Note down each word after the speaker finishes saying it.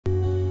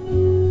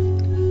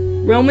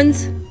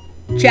Romans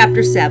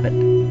chapter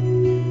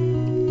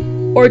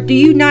 7. Or do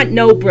you not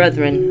know,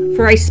 brethren,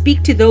 for I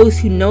speak to those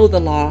who know the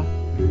law,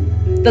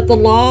 that the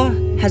law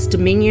has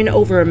dominion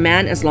over a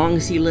man as long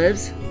as he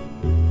lives?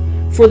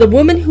 For the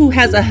woman who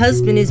has a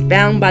husband is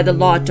bound by the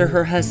law to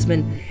her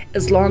husband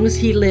as long as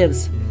he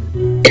lives.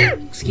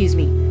 Excuse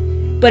me.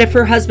 But if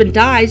her husband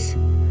dies,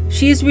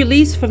 she is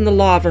released from the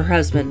law of her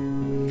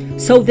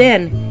husband. So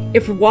then,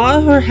 if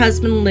while her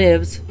husband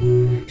lives,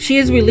 she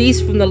is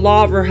released from the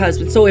law of her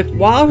husband. So if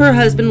while her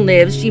husband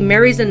lives, she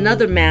marries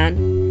another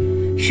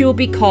man, she will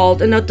be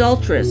called an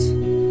adulteress.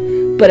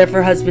 But if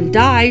her husband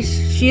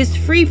dies, she is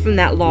free from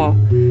that law,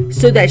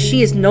 so that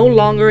she is no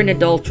longer an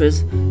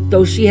adulteress,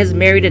 though she has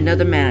married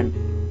another man.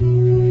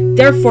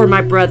 Therefore,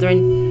 my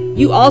brethren,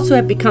 you also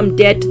have become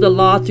dead to the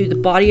law through the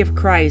body of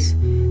Christ,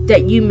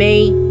 that you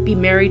may be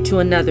married to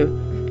another,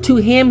 to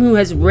him who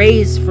has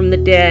raised from the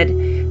dead,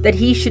 that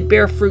he should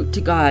bear fruit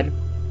to God.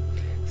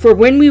 For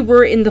when we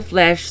were in the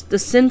flesh, the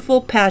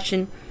sinful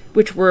passion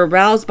which were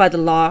aroused by the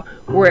law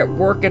were at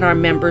work in our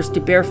members to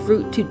bear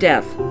fruit to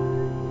death.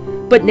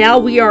 But now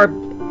we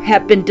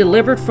have been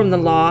delivered from the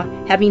law,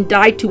 having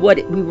died to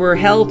what we were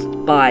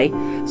held by,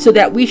 so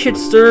that we should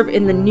serve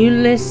in the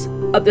newness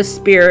of the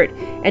Spirit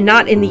and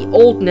not in the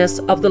oldness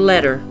of the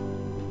letter.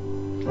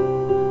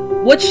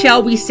 What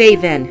shall we say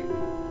then?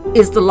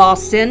 Is the law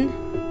sin?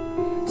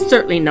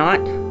 Certainly not.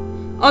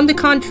 On the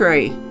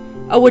contrary,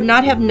 I would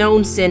not have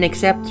known sin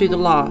except through the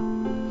law.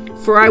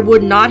 For I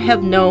would not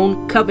have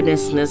known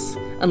covetousness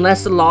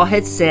unless the law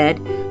had said,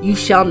 "You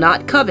shall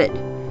not covet."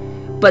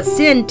 But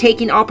sin,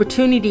 taking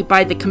opportunity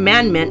by the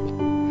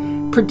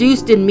commandment,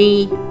 produced in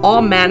me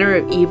all manner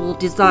of evil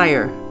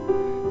desire.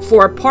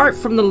 For apart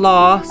from the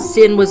law,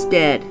 sin was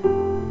dead.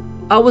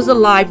 I was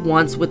alive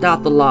once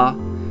without the law,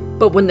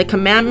 but when the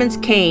commandments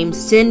came,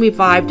 sin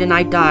revived and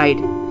I died.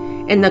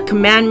 And the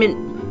commandment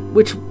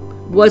which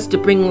was to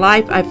bring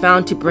life I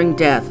found to bring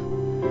death.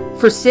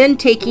 For sin,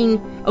 taking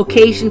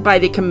occasion by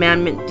the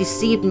commandment,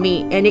 deceived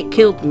me, and it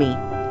killed me.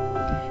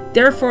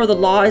 Therefore the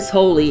law is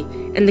holy,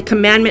 and the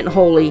commandment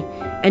holy,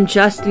 and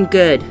just and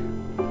good.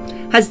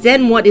 Has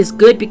then what is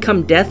good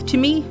become death to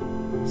me?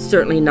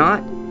 Certainly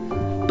not.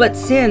 But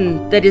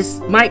sin, that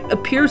is might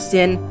appear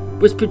sin,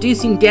 was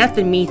producing death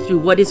in me through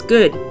what is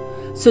good,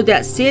 so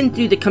that sin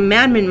through the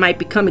commandment might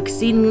become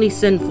exceedingly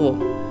sinful.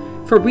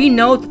 For we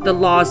know that the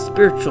law is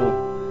spiritual,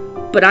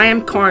 but I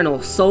am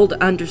carnal, sold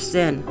under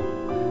sin.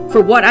 For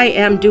what I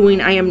am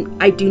doing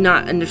I do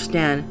not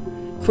understand.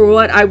 For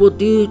what I will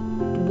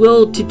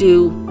to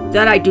do,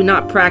 that I do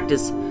not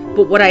practice,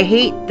 but what I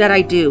hate, that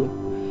I do.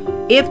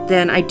 If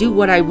then I do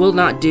what I will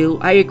not do,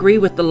 I agree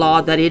with the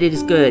law that it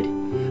is good.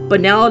 But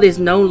now it is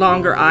no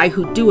longer I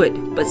who do it,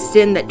 but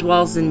sin that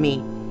dwells in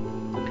me.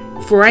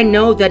 For I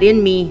know that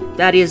in me,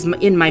 that is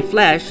in my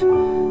flesh,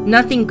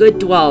 nothing good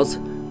dwells.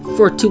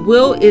 For to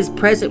will is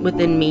present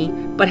within me,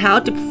 but how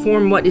to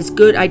perform what is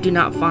good I do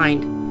not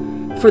find.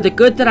 For the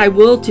good that I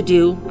will to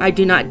do, I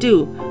do not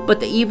do, but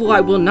the evil I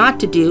will not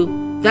to do,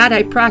 that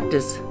I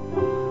practice.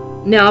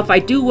 Now if I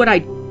do what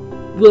I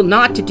will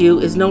not to do,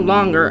 is no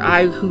longer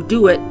I who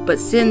do it, but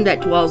sin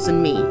that dwells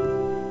in me.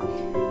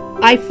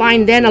 I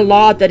find then a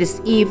law that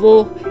is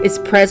evil is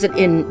present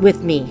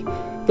with me,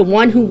 the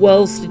one who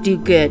wills to do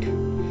good.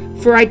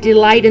 For I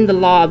delight in the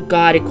law of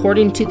God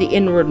according to the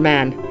inward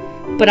man,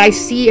 but I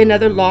see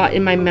another law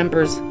in my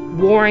members,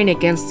 warring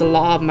against the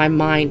law of my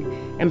mind,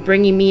 and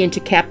bringing me into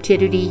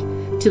captivity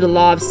to the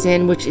law of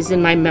sin which is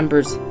in my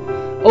members.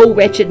 O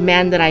wretched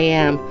man that I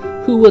am,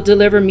 who will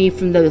deliver me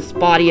from this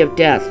body of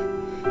death?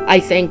 I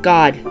thank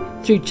God,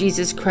 through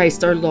Jesus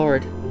Christ our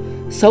Lord.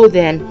 So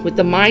then, with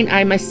the mind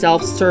I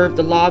myself serve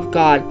the law of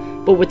God,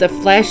 but with the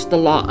flesh the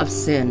law of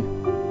sin.